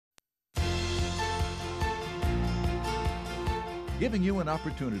giving you an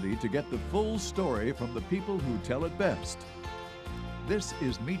opportunity to get the full story from the people who tell it best. This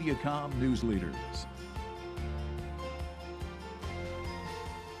is Mediacom News Leaders.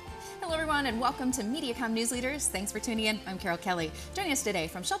 Hello everyone and welcome to Mediacom News Leaders. Thanks for tuning in. I'm Carol Kelly. Joining us today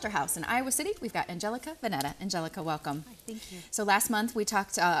from Shelter House in Iowa City, we've got Angelica Vannatta. Angelica, welcome. Hi, thank you. So last month we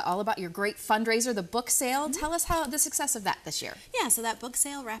talked all about your great fundraiser, the book sale. Tell us how the success of that this year. Yeah, so that book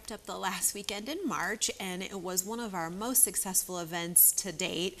sale wrapped up the last weekend in March, and it was one of our most successful events to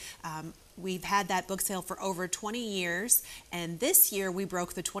date. We've had that book sale for over 20 years, and this year we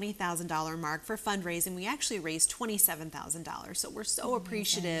broke the $20,000 mark for fundraising. We actually raised $27,000, so we're so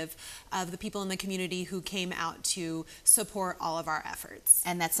appreciative of the people in the community who came out to support all of our efforts.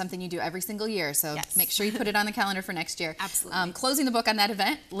 And that's something you do every single year, so yes. Make sure you put it on the calendar for next year. Absolutely. Closing the book on that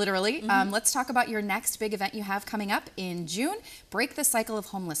event, literally. Let's talk about your next big event you have coming up in June, Break the Cycle of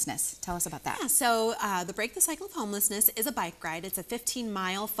Homelessness. Tell us about that. Yeah, so the Break the Cycle of Homelessness is a bike ride. It's a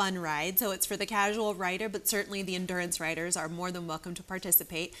 15-mile fun ride, so it's for the casual rider, but certainly the endurance riders are more than welcome to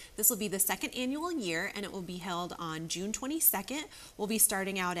participate. This will be the second annual year, and it will be held on June 22nd. We'll be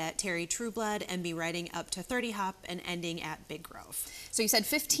starting out at Terry Trueblood and be riding up to 30 Hop and ending at Big Grove. So you said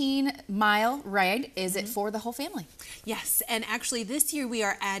 15-mile ride. Is it for the whole family? Yes, and actually this year we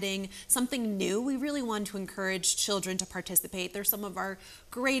are adding something new. We really want to encourage children to participate. They're some of our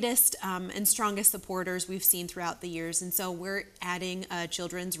greatest and strongest supporters we've seen throughout the years, and so we're adding a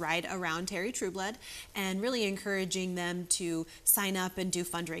children's ride around Terry Trueblood and really encouraging them to sign up and do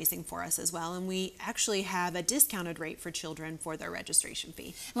fundraising for us as well. And we actually have a discounted rate for children for their registration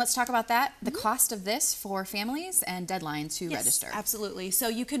fee. Let's talk about that, the cost of this for families and deadline to register. Absolutely. So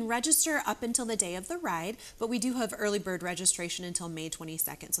you can register up until the day of the ride, but we do have early bird registration until May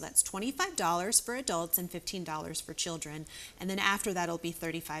 22nd. So that's $25 for adults and $15 for children. And then after that, it'll be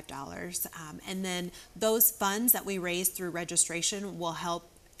 $35. And then those funds that we raise through registration will help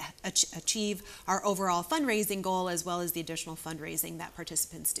achieve our overall fundraising goal, as well as the additional fundraising that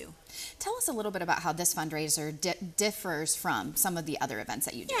participants do. Tell us a little bit about how this fundraiser differs from some of the other events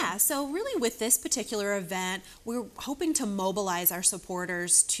that you do. Yeah, so really with this particular event, we're hoping to mobilize our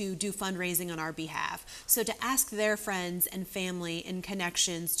supporters to do fundraising on our behalf. So to ask their friends and family and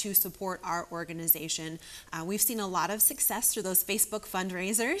connections to support our organization. We've seen a lot of success through those Facebook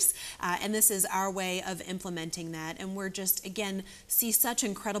fundraisers, and this is our way of implementing that. And we're just, again, see such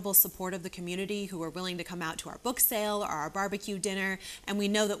incredible support of the community who are willing to come out to our book sale or our barbecue dinner, and we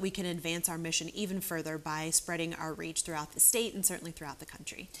know that we can advance our mission even further by spreading our reach throughout the state and certainly throughout the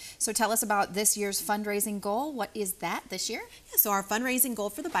country. So tell us about this year's fundraising goal. What is that this year? Yeah, so our fundraising goal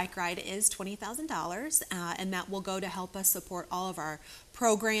for the bike ride is $20,000, and that will go to help us support all of our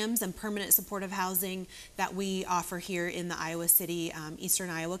programs and permanent supportive housing that we offer here in the Iowa City, Eastern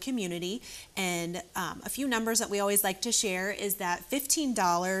Iowa community. And a few numbers that we always like to share is that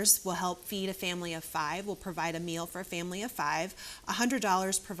 $15 will help feed a family of 5, will provide a meal for a family of 5.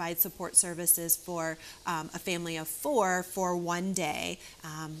 $100 provides support services for a family of 4 for 1 day.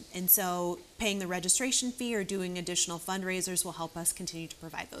 And so paying the registration fee or doing additional fundraisers will help us continue to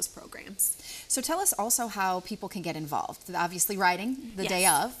provide those programs. So tell us also how people can get involved. Obviously riding the day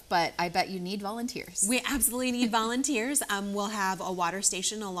of, but I bet you need volunteers. We absolutely need volunteers. We'll have a water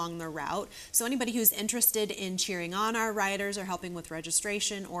station along the route. So anybody who's interested in cheering on our riders or helping with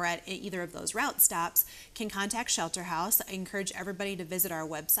registration or at either of those route stops can contact Shelter House. I encourage everybody to visit our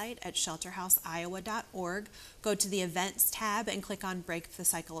website at shelterhouseiowa.org. Go to the events tab and click on Break the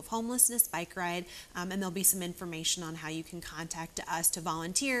Cycle of Homelessness bike ride, and there'll be some information on how you can contact us to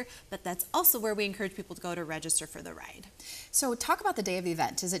volunteer, but that's also where we encourage people to go to register for the ride. So talk about the day of the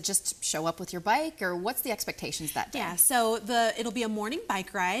event. Is it just show up with your bike, or what's the expectations that day? Yeah, so it'll be a morning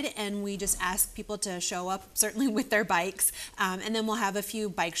bike ride, and we just ask people to show up certainly with their bikes, and then we'll have a few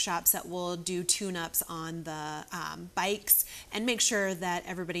bike shops that will do tune-ups on the bikes and make sure that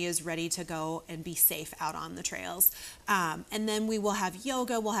everybody is ready to go and be safe out on the trails. And then we will have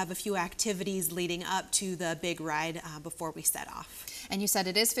yoga. We'll have a few activities leading up to the big ride before we set off. And you said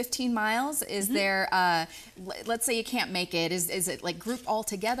it is 15 miles. Is there, let's say you can't make it, is it like grouped all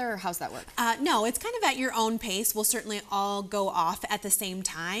together, or how's that work? No, it's kind of at your own pace. We'll certainly all go off at the same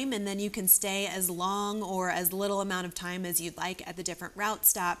time, and then you can stay as long or as little amount of time as you'd like at the different route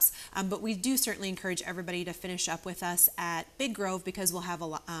stops. But we do certainly encourage everybody to finish up with us at Big Grove, because we'll have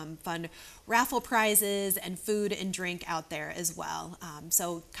a fun raffle prizes and food and drink out there as well.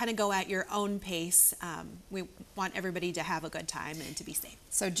 So kind of go at your own pace. We want everybody to have a good time and to be safe.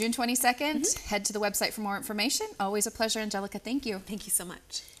 So June 22nd, head to the website for more information. Always a pleasure, Angelica. Thank you. Thank you so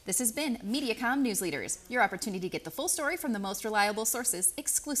much. This has been Mediacom News Leaders, your opportunity to get the full story from the most reliable sources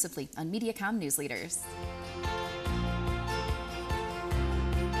exclusively on Mediacom News Leaders.